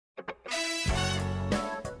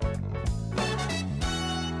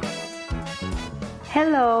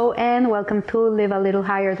Hello and welcome to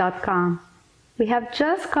livealittlehigher.com. We have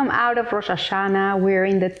just come out of Rosh Hashanah. We're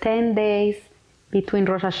in the 10 days between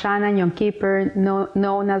Rosh Hashanah and Yom Kippur,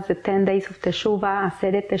 known as the 10 days of Teshuvah,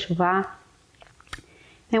 Aseret Teshuvah.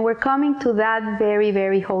 And we're coming to that very,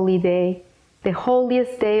 very holy day, the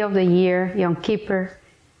holiest day of the year, Yom Kippur,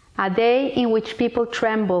 a day in which people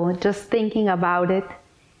tremble just thinking about it.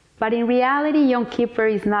 But in reality, Yom Kippur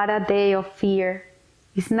is not a day of fear.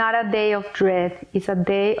 It's not a day of dread. It's a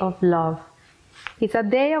day of love. It's a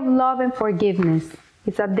day of love and forgiveness.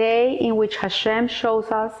 It's a day in which Hashem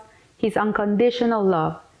shows us His unconditional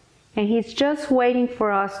love. And He's just waiting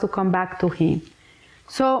for us to come back to Him.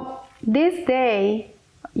 So this day,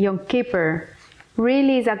 Yom Kippur,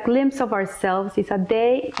 really is a glimpse of ourselves. It's a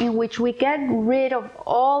day in which we get rid of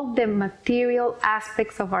all the material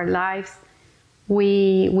aspects of our lives.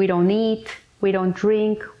 We don't eat. We don't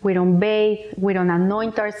drink, we don't bathe, we don't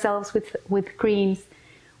anoint ourselves with creams.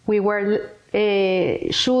 We wear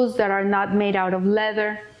shoes that are not made out of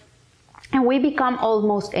leather. And we become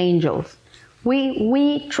almost angels.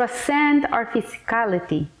 We transcend our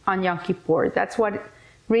physicality on Yom Kippur. That's what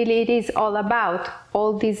really it is all about.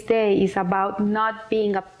 All this day is about not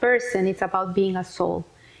being a person, it's about being a soul.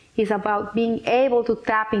 It's about being able to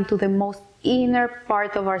tap into the most inner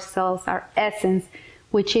part of ourselves, our essence,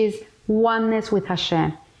 which is oneness with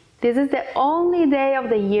Hashem. This is the only day of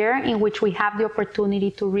the year in which we have the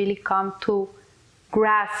opportunity to really come to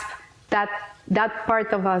grasp that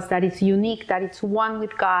part of us that is unique, that it's one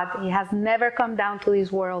with God. It has never come down to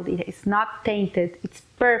this world. It is not tainted. It's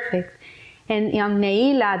perfect. And on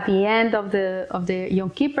Ne'ilah, at the end of the Yom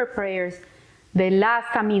Kippur prayers, the last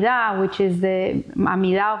Amidah, which is the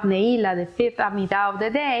Amidah of Ne'ilah, the fifth Amidah of the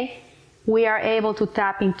day, we are able to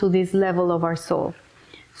tap into this level of our soul.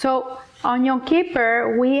 So on Yom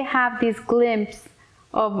Kippur, we have this glimpse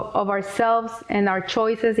of ourselves and our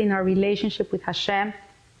choices in our relationship with Hashem.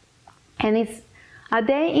 And it's a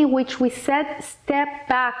day in which we step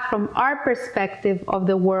back from our perspective of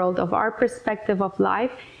the world, of our perspective of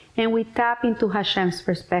life, and we tap into Hashem's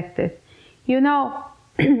perspective. You know,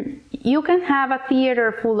 you can have a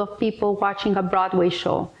theater full of people watching a Broadway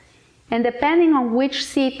show. And depending on which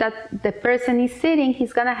seat that the person is sitting,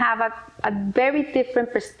 he's going to have a very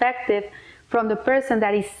different perspective from the person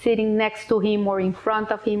that is sitting next to him or in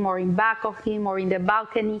front of him or in back of him or in the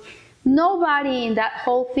balcony. Nobody in that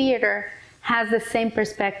whole theater has the same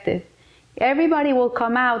perspective. Everybody will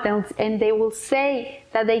come out and they will say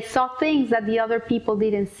that they saw things that the other people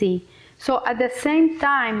didn't see. So at the same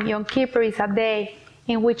time, Yom Kippur is a day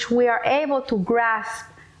in which we are able to grasp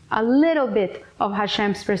a little bit of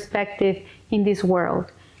Hashem's perspective in this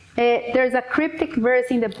world. There's a cryptic verse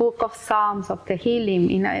in the book of Psalms of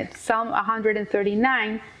Tehillim, in Psalm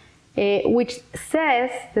 139, which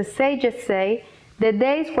says, the sages say, the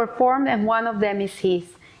days were formed and one of them is His.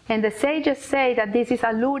 And the sages say that this is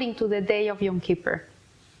alluding to the day of Yom Kippur.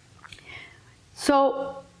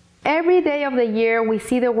 So every day of the year we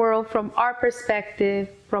see the world from our perspective,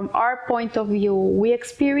 from our point of view. We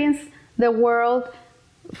experience the world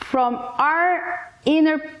from our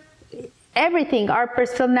inner everything, our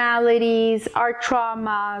personalities, our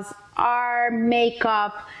traumas, our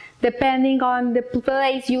makeup, depending on the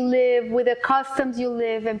place you live, with the customs you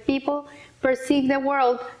live, and people perceive the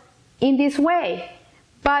world in this way.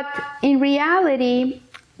 But in reality,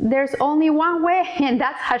 there's only one way, and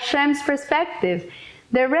that's Hashem's perspective.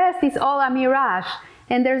 The rest is all a mirage,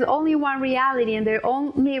 and there's only one reality, and the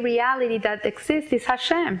only reality that exists is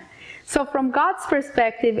Hashem. So from God's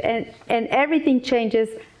perspective, and everything changes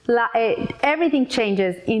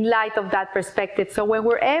in light of that perspective. So when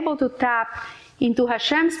we're able to tap into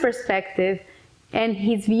Hashem's perspective and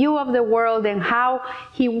His view of the world and how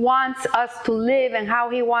He wants us to live and how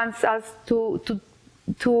He wants us to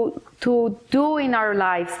do in our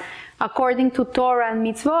lives according to Torah and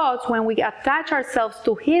mitzvot, when we attach ourselves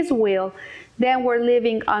to His will, then we're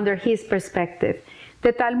living under His perspective.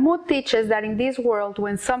 The Talmud teaches that in this world,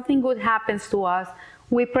 when something good happens to us,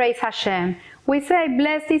 we praise Hashem. We say,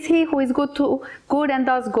 blessed is He who is good and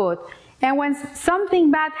does good. And when something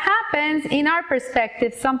bad happens, in our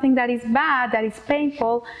perspective, something that is bad, that is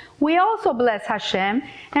painful, we also bless Hashem.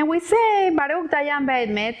 And we say, Baruch Dayan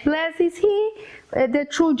Be'emet, blessed is He, the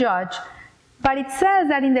true judge. But it says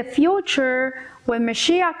that in the future, when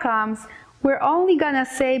Mashiach comes, we're only going to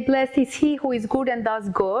say, blessed is He who is good and does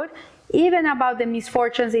good, even about the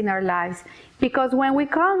misfortunes in our lives. Because when we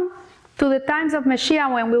come to the times of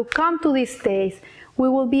Mashiach, when we'll come to these days, we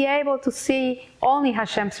will be able to see only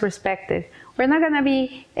Hashem's perspective. We're not going to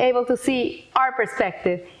be able to see our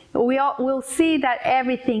perspective. We'll see that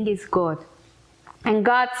everything is good. And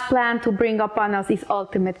God's plan to bring upon us is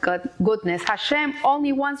ultimate goodness. Hashem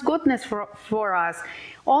only wants goodness for us.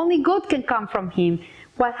 Only good can come from Him.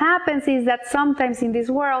 What happens is that sometimes in this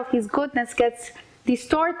world, His goodness gets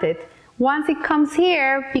distorted. Once it comes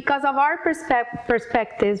here, because of our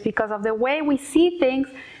perspectives, because of the way we see things,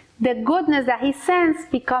 the goodness that He sends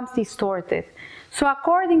becomes distorted. So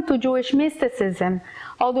according to Jewish mysticism,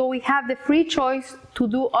 although we have the free choice to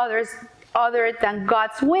do other than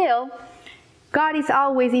God's will, God is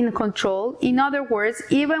always in control. In other words,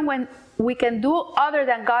 even when we can do other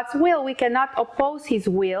than God's will, we cannot oppose His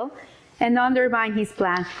will and undermine His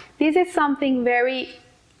plan. This is something very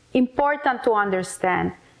important to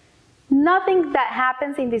understand. Nothing that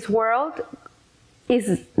happens in this world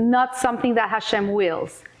is not something that Hashem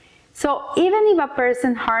wills. So even if a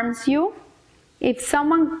person harms you, if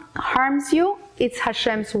someone harms you, it's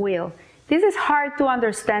Hashem's will. This is hard to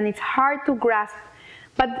understand. It's hard to grasp.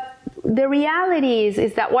 But the reality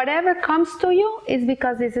is that whatever comes to you is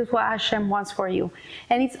because this is what Hashem wants for you.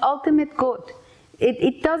 And it's ultimate good.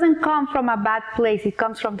 It doesn't come from a bad place. It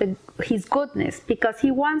comes from His goodness, because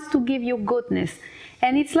He wants to give you goodness.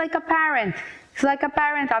 And it's like a parent. It's like a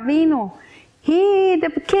parent, Avinu.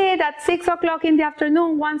 The kid at 6 o'clock in the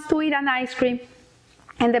afternoon wants to eat an ice cream.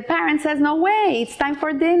 And the parent says, no way, it's time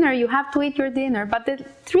for dinner, you have to eat your dinner. But the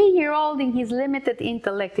 3-year-old in his limited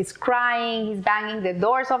intellect is crying, he's banging the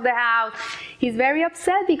doors of the house. He's very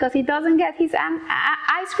upset because he doesn't get his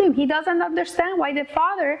ice cream. He doesn't understand why the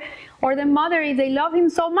father or the mother, if they love him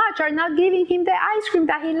so much, are not giving him the ice cream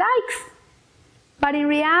that he likes. But in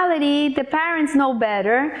reality, the parents know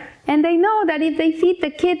better, and they know that if they feed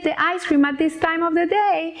the kid the ice cream at this time of the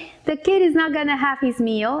day, the kid is not going to have his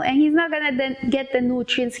meal, and he's not going to get the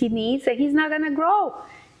nutrients he needs, and he's not going to grow.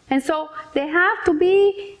 And so they have to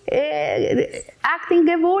be acting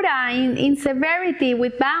gevura, in severity,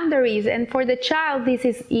 with boundaries, and for the child, this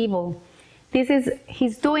is evil.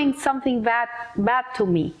 He's doing something bad to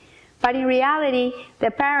me. But in reality, the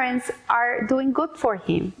parents are doing good for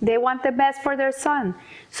him. They want the best for their son.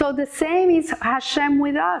 So the same is Hashem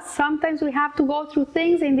with us. Sometimes we have to go through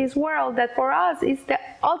things in this world that for us is the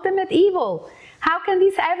ultimate evil. How can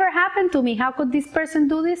this ever happen to me? How could this person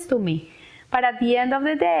do this to me? But at the end of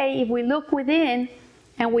the day, if we look within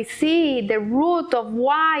and we see the root of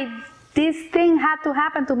why this thing had to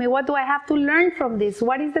happen to me, what do I have to learn from this?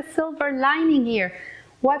 What is the silver lining here?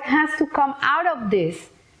 What has to come out of this?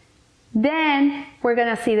 Then we're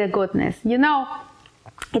going to see the goodness. You know,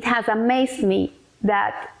 it has amazed me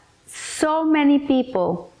that so many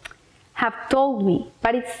people have told me,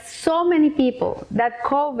 but it's so many people, that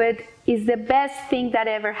COVID is the best thing that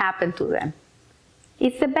ever happened to them.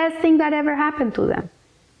 It's the best thing that ever happened to them.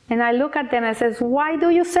 And I look at them and says, why do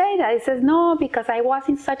you say that? He says, no, because I was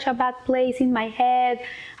in such a bad place in my head.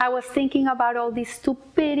 I was thinking about all this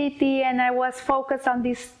stupidity, and I was focused on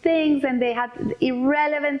these things, and they had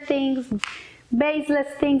irrelevant things, baseless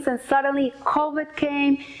things, and suddenly COVID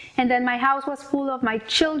came, and then my house was full of my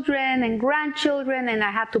children and grandchildren, and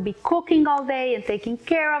I had to be cooking all day and taking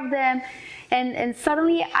care of them. And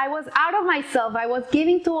suddenly I was out of myself. I was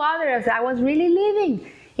giving to others. I was really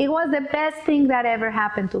living. It was the best thing that ever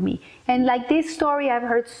happened to me. And like this story, I've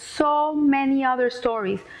heard so many other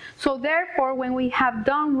stories. So therefore, when we have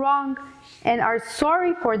done wrong and are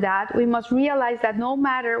sorry for that, we must realize that no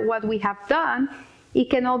matter what we have done, it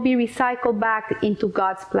can all be recycled back into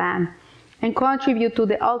God's plan and contribute to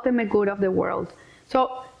the ultimate good of the world.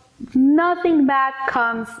 So nothing bad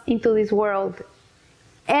comes into this world.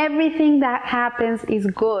 Everything that happens is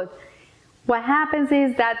good. What happens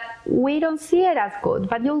is that we don't see it as good.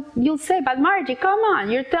 But you'll say, but Margie, come on,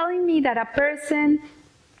 you're telling me that a person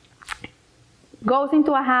goes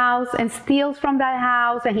into a house and steals from that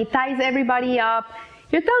house and he ties everybody up.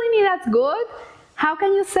 You're telling me that's good? How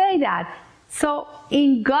can you say that? So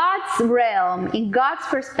in God's realm, in God's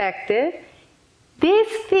perspective, this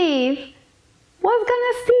thief was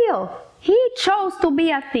gonna steal. He chose to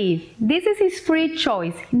be a thief. This is his free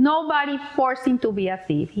choice. Nobody forced him to be a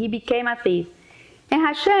thief. He became a thief. And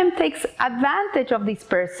Hashem takes advantage of this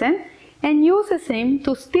person and uses him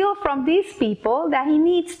to steal from these people that he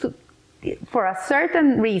needs to, for a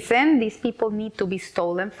certain reason. These people need to be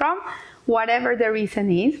stolen from, whatever the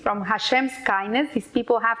reason is. From Hashem's kindness, these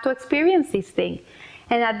people have to experience this thing.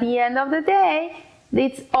 And at the end of the day,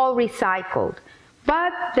 it's all recycled.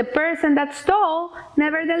 But the person that stole,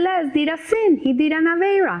 nevertheless, did a sin. He did an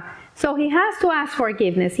aveira. So he has to ask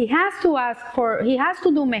forgiveness. He has to do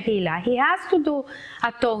mehila. He has to do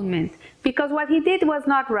atonement. Because what he did was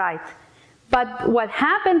not right. But what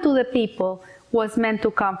happened to the people was meant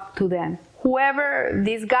to come to them. Whoever,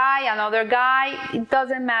 this guy, another guy, it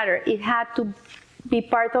doesn't matter. It had to be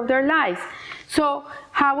part of their lives. So,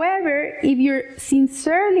 however, if you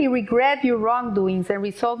sincerely regret your wrongdoings and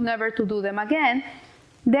resolve never to do them again,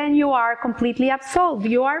 then you are completely absolved.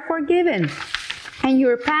 You are forgiven. And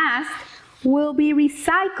your past will be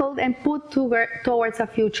recycled and put towards a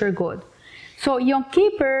future good. So Yom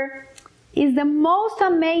Kippur is the most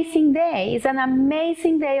amazing day. It's an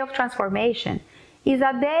amazing day of transformation. It's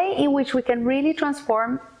a day in which we can really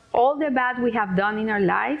transform all the bad we have done in our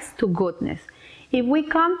lives to goodness. If we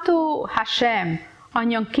come to Hashem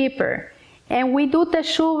on Yom Kippur and we do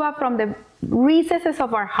teshuvah from the recesses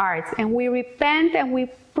of our hearts and we repent and we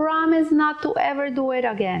promise not to ever do it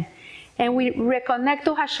again, and we reconnect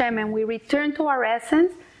to Hashem and we return to our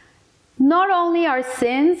essence, not only our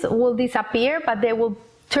sins will disappear, but they will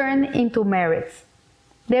turn into merits.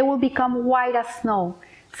 They will become white as snow.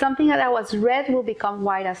 Something that was red will become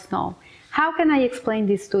white as snow. How can I explain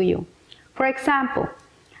this to you? For example,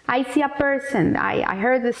 I see a person, I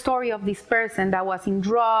heard the story of this person that was in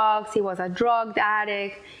drugs, he was a drug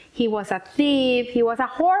addict, he was a thief, he was a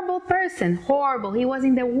horrible person, horrible. He was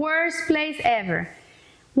in the worst place ever.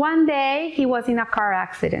 One day he was in a car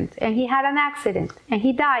accident and he had an accident and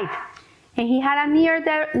he died. And he had a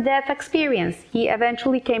near-death experience. He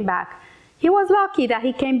eventually came back. He was lucky that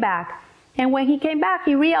he came back. And when he came back,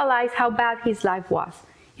 he realized how bad his life was.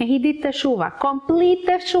 And he did teshuvah, complete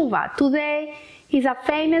teshuvah. Today, he's a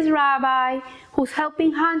famous rabbi who's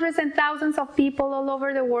helping hundreds and thousands of people all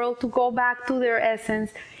over the world to go back to their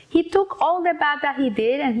essence. He took all the bad that he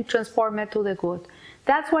did and he transformed it to the good.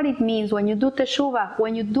 That's what it means when you do teshuvah.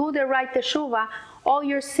 When you do the right teshuvah, all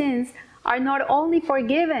your sins are not only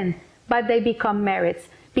forgiven, but they become merits.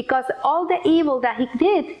 Because all the evil that he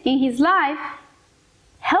did in his life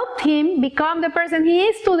helped him become the person he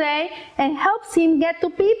is today and helps him get to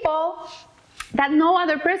people that no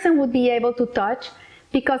other person would be able to touch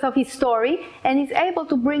because of his story, and is able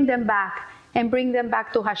to bring them back and bring them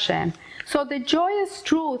back to Hashem. So the joyous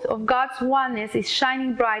truth of God's oneness is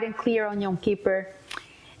shining bright and clear on Yom Kippur.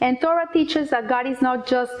 And Torah teaches that God is not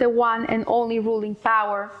just the one and only ruling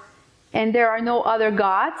power, and there are no other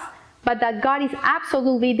gods, but that God is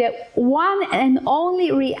absolutely the one and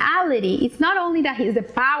only reality. It's not only that He's the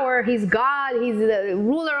power, He's God, He's the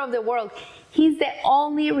ruler of the world. He's the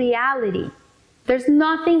only reality. There's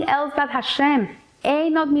nothing else but Hashem.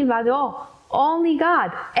 Ein od milvado. Only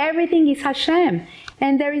God. Everything is Hashem.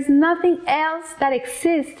 And there is nothing else that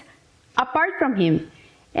exists apart from Him.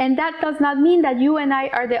 And that does not mean that you and I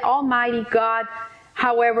are the Almighty God.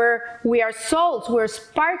 However, we are souls. We're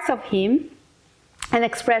sparks of Him and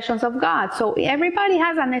expressions of God. So everybody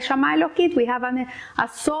has a neshama elokit. We have a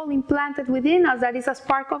soul implanted within us that is a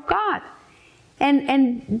spark of God.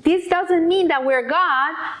 And this doesn't mean that we're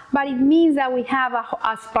God, but it means that we have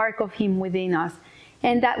a spark of Him within us,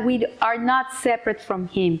 and that we are not separate from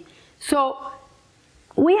Him. So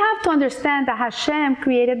we have to understand that Hashem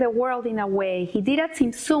created the world in a way. He did a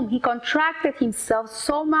tzimtzum. He contracted Himself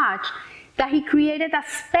so much that He created a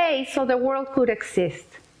space so the world could exist.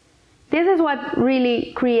 This is what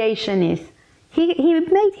really creation is. He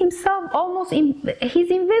made Himself almost, He's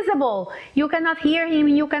invisible. You cannot hear Him,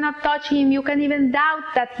 you cannot touch Him, you can even doubt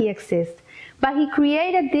that He exists. But He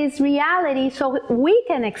created this reality so we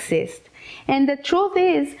can exist. And the truth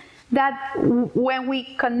is that when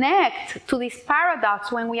we connect to this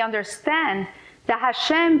paradox, when we understand that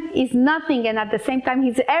Hashem is nothing and at the same time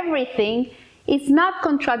He's everything, it's not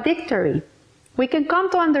contradictory. We can come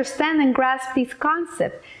to understand and grasp this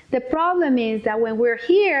concept. The problem is that when we're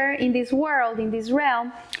here in this world, in this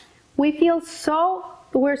realm, we're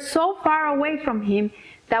so far away from Him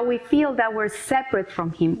that we feel that we're separate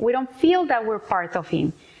from Him. We don't feel that we're part of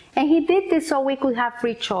Him. And He did this so we could have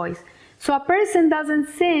free choice. So a person doesn't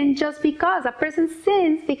sin just because. A person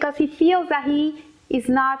sins because he feels that he is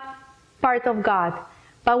not part of God.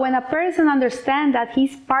 But when a person understands that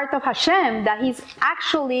he's part of Hashem, that he's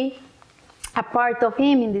actually a part of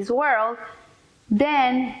Him in this world,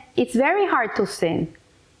 then it's very hard to sin.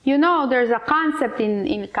 You know, there's a concept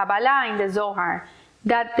in Kabbalah, in the Zohar,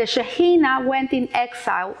 that the Shekhinah went in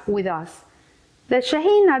exile with us. The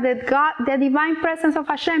Shekhinah, the divine presence of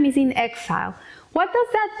Hashem, is in exile. What does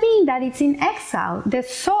that mean, that it's in exile? The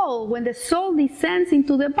soul, when the soul descends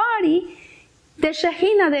into the body, the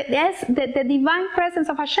Shekhinah, the divine presence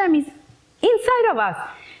of Hashem, is inside of us.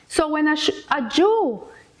 So when a Jew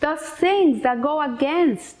does things that go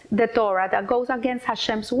against the Torah, that goes against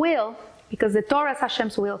Hashem's will, because the Torah is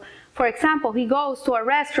Hashem's will. For example, he goes to a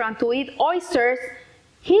restaurant to eat oysters,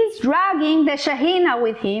 he's dragging the Shekhinah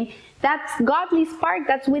with him. That godly spark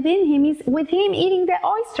that's within him is with him eating the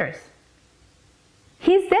oysters.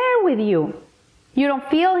 He's there with you. You don't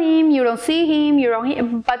feel him, you don't see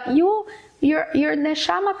him, but your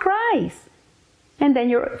neshama cries. And then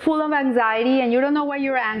you're full of anxiety and you don't know why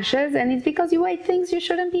you're anxious, and it's because you ate things you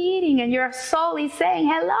shouldn't be eating, and your soul is saying,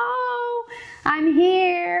 hello, I'm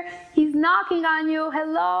here. He's knocking on you.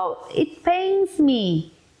 Hello, it pains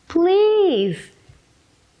me. Please,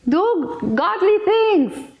 do godly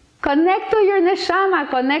things. Connect to your neshama,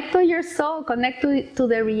 connect to your soul, connect to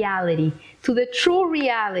the reality, to the true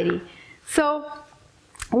reality. So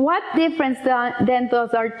what difference then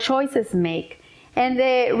does our choices make? And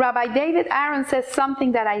Rabbi David Aaron says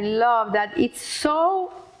something that I love, that it's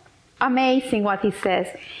so amazing what he says.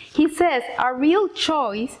 He says, our real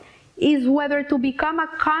choice is whether to become a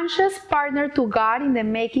conscious partner to God in the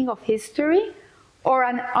making of history or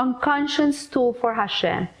an unconscious tool for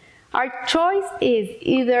Hashem. Our choice is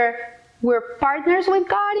either we're partners with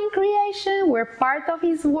God in creation, we're part of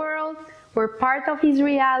His world, we're part of His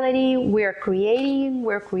reality, we're creating,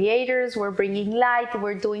 we're creators, we're bringing light,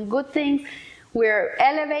 we're doing good things, we're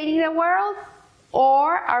elevating the world,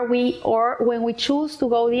 or when we choose to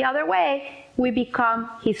go the other way, we become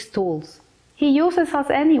His tools. He uses us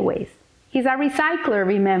anyways. He's a recycler,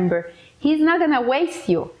 remember. He's not going to waste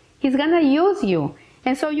you. He's going to use you.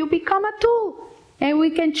 And so you become a tool. And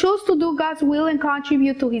we can choose to do God's will and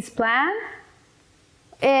contribute to His plan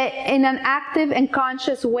in an active and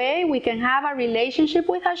conscious way. We can have a relationship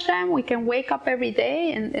with Hashem. We can wake up every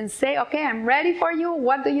day and say, okay, I'm ready for you.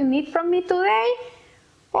 What do you need from me today?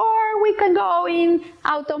 Or we can go in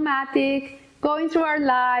automatic, going through our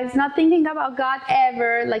lives, not thinking about God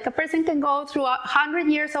ever. Like a person can go through 100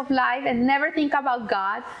 years of life and never think about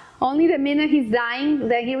God. Only the minute he's dying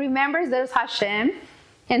that he remembers there's Hashem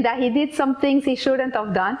and that he did some things he shouldn't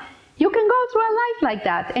have done. You can go through a life like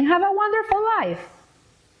that and have a wonderful life.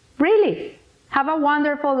 Really, have a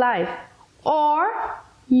wonderful life. Or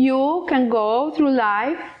you can go through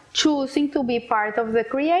life choosing to be part of the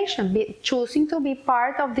creation, choosing to be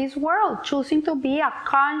part of this world, choosing to be a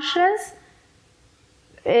conscious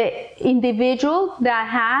individual that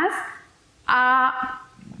has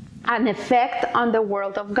an effect on the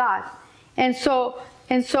world of God. And so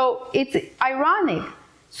it's ironic.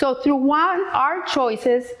 So through our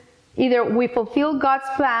choices, either we fulfill God's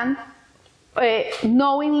plan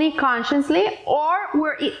knowingly, consciously, or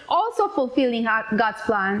we're also fulfilling God's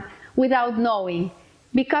plan without knowing,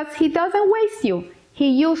 because He doesn't waste you. He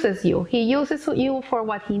uses you. He uses you for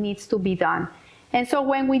what He needs to be done. And so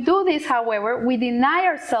when we do this, however, we deny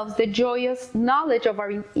ourselves the joyous knowledge of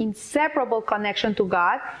our inseparable connection to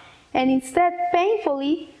God, and instead,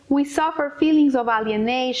 painfully, we suffer feelings of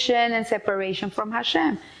alienation and separation from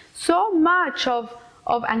Hashem. So much of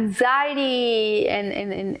anxiety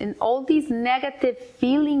and all these negative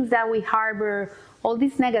feelings that we harbor, all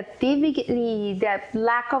this negativity, that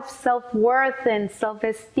lack of self-worth and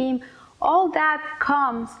self-esteem, all that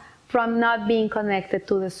comes from not being connected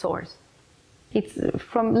to the source. It's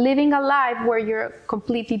from living a life where you're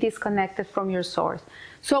completely disconnected from your source.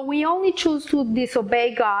 So we only choose to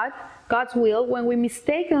disobey God's will, when we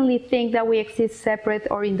mistakenly think that we exist separate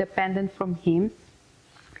or independent from Him.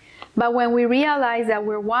 But when we realize that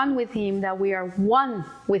we're one with Him, that we are one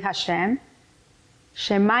with Hashem,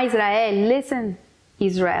 Shema Israel, listen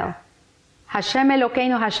Israel, Hashem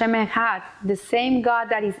Elokeinu, Hashem Echad, the same God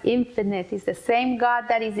that is infinite, is the same God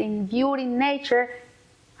that is imbued in nature.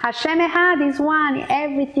 Hashem Echad is one,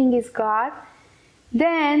 everything is God.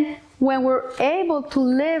 Then, when we're able to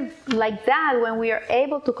live like that, when we are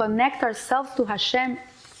able to connect ourselves to Hashem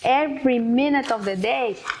every minute of the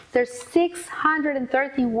day, there's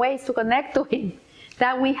 613 ways to connect to Him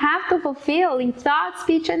that we have to fulfill in thought,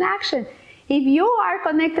 speech, and action. If you are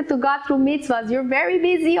connected to God through mitzvahs, you're very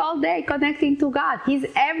busy all day connecting to God. He's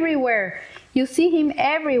everywhere. You see Him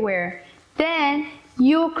everywhere. Then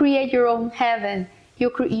you create your own heaven. You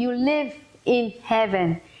live in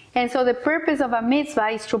heaven. And so the purpose of a mitzvah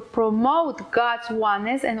is to promote God's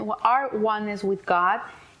oneness and our oneness with God.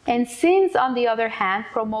 And sins, on the other hand,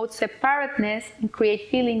 promote separateness and create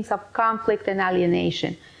feelings of conflict and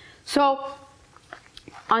alienation. So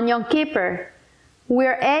on Yom Kippur,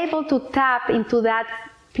 we're able to tap into that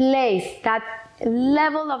place, that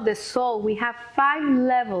level of the soul. We have 5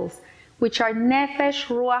 levels, which are Nefesh,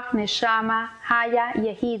 Ruach, Neshama, Haya,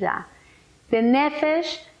 Yehida. The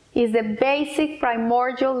Nefesh is the basic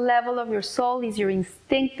primordial level of your soul, is your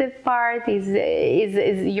instinctive part, is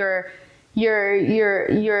your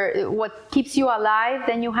what keeps you alive.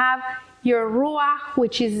 Then you have your Ruach,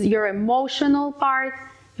 which is your emotional part,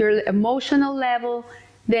 your emotional level.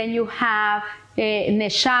 Then you have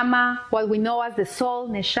Neshama, what we know as the soul.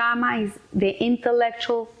 Neshama is the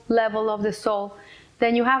intellectual level of the soul.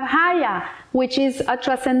 Then you have Haya, which is a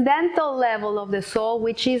transcendental level of the soul,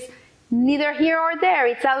 which is neither here or there.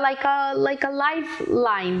 It's like a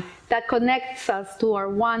lifeline that connects us to our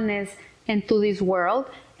oneness and to this world.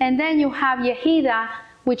 And then you have Yehida,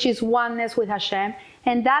 which is oneness with Hashem.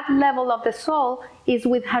 And that level of the soul is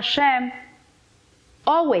with Hashem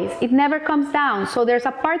always. It never comes down. So there's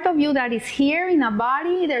a part of you that is here in a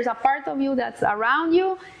body. There's a part of you that's around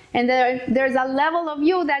you. And there's a level of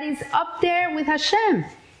you that is up there with Hashem.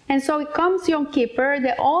 And so it comes Yom Kippur,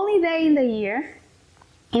 the only day in the year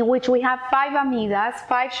in which we have 5 Amidas,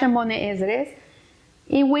 5 Shemone Esres,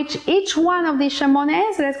 in which each one of these Shemone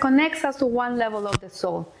Esres connects us to one level of the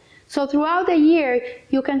soul. So throughout the year,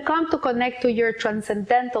 you can come to connect to your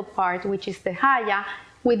transcendental part, which is the Haya,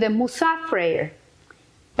 with the Musaf prayer.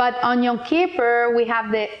 But on Yom Kippur, we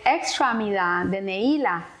have the extra Amidah, the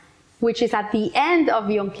Neila, which is at the end of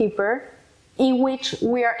Yom Kippur, in which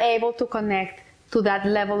we are able to connect to that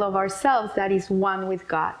level of ourselves that is one with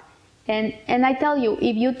God. And I tell you,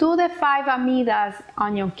 if you do the 5 Amidas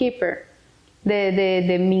on Yom Kippur, the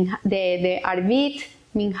Arvit,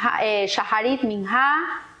 Shaharit,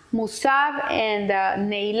 Minha, Musaf, and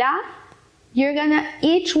Neila,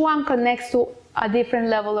 each one connects to a different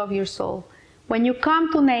level of your soul. When you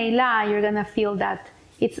come to Neila, you're gonna feel that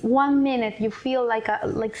it's 1 minute, you feel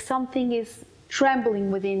like something is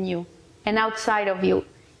trembling within you and outside of you.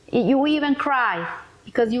 You even cry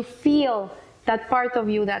because you feel that part of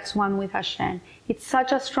you that's one with Hashem. It's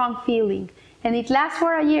such a strong feeling. And it lasts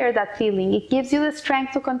for a year, that feeling. It gives you the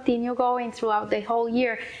strength to continue going throughout the whole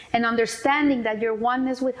year and understanding that your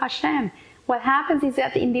oneness with Hashem. What happens is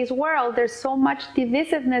that in this world, there's so much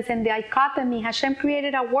divisiveness and dichotomy. Hashem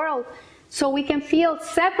created a world so we can feel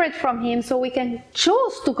separate from Him, so we can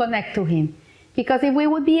choose to connect to Him. Because if we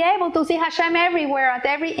would be able to see Hashem everywhere, at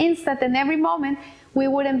every instant and every moment, we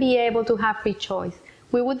wouldn't be able to have free choice.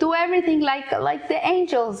 We would do everything like the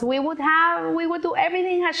angels. We would do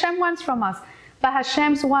everything Hashem wants from us. But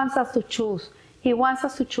Hashem wants us to choose. He wants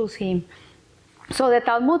us to choose Him. So the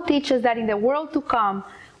Talmud teaches that in the world to come,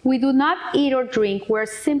 we do not eat or drink. We're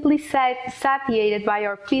simply satiated by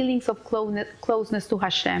our feelings of closeness to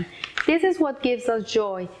Hashem. This is what gives us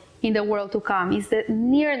joy in the world to come, is the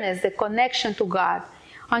nearness, the connection to God.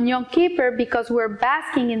 On Yom Kippur, because we're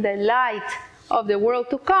basking in the light of the world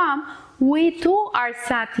to come, we too are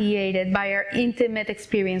satiated by our intimate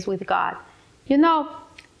experience with God. You know,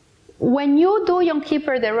 when you do Yom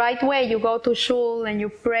Kippur the right way, you go to shul and you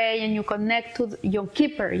pray and you connect to Yom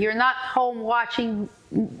Kippur. You're not home watching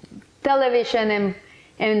television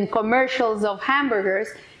and commercials of hamburgers,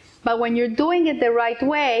 but when you're doing it the right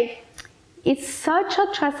way, it's such a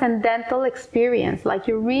transcendental experience. Like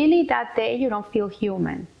you really, that day, you don't feel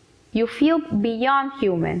human. You feel beyond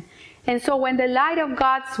human. And so when the light of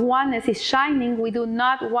God's oneness is shining, we do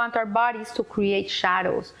not want our bodies to create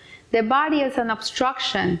shadows. The body is an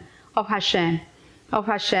obstruction of Hashem.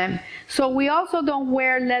 So we also don't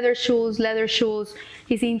wear leather shoes. Leather shoes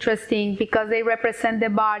is interesting because they represent the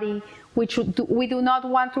body, which we do not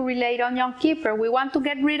want to relate on Yom Kippur. We want to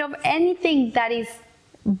get rid of anything that is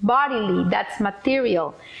bodily, that's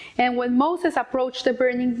material. And when Moses approached the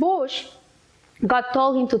burning bush, God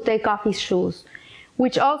told him to take off his shoes,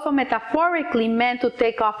 which also metaphorically meant to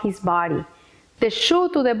take off his body. The shoe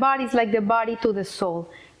to the body is like the body to the soul.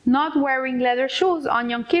 Not wearing leather shoes on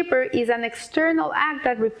Yom Kippur is an external act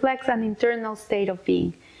that reflects an internal state of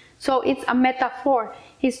being. So it's a metaphor.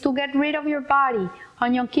 It's to get rid of your body.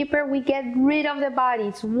 On Yom Kippur, we get rid of the body.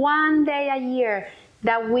 It's 1 day a year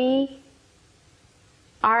that we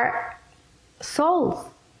are souls.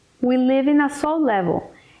 We live in a soul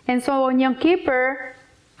level. And so on Yom Kippur,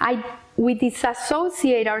 we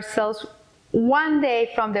disassociate ourselves 1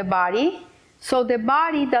 day from the body, so the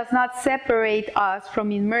body does not separate us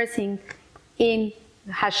from immersing in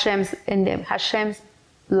Hashem's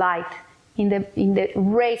light, in the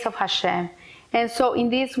rays of Hashem. And so in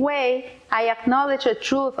this way, I acknowledge the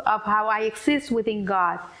truth of how I exist within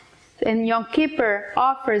God. And Yom Kippur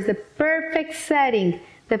offers the perfect setting,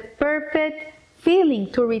 the perfect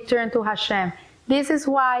feeling to return to Hashem. This is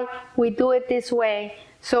why we do it this way,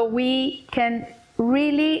 so we can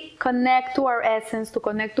really connect to our essence, to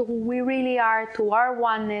connect to who we really are, to our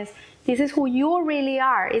oneness. This is who you really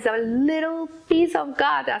are. It's a little piece of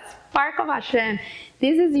God, a spark of Hashem.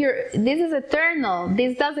 This is eternal.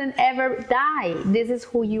 This doesn't ever die. This is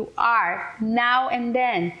who you are, now and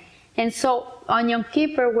then. And so on Yom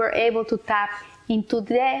Kippur, we're able to tap into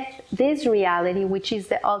this reality, which is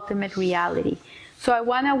the ultimate reality. So I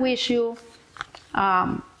want to wish you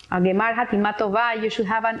a Gemar Hatima Tova. You should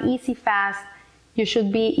have an easy fast. You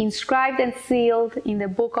should be inscribed and sealed in the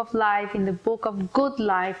book of life, in the book of good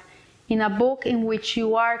life, in a book in which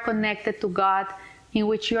you are connected to God, in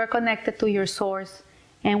which you are connected to your source,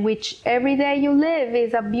 and which every day you live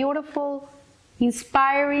is a beautiful,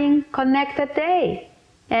 inspiring, connected day.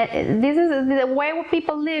 And this is the way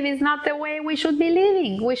people live is not the way we should be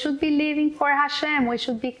living. We should be living for Hashem. We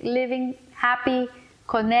should be living happy,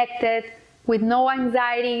 connected, with no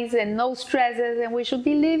anxieties and no stresses, and we should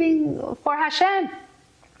be living for Hashem.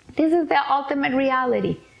 This is the ultimate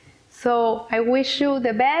reality. So I wish you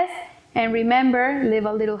the best, and remember, live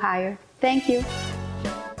a little higher. Thank you.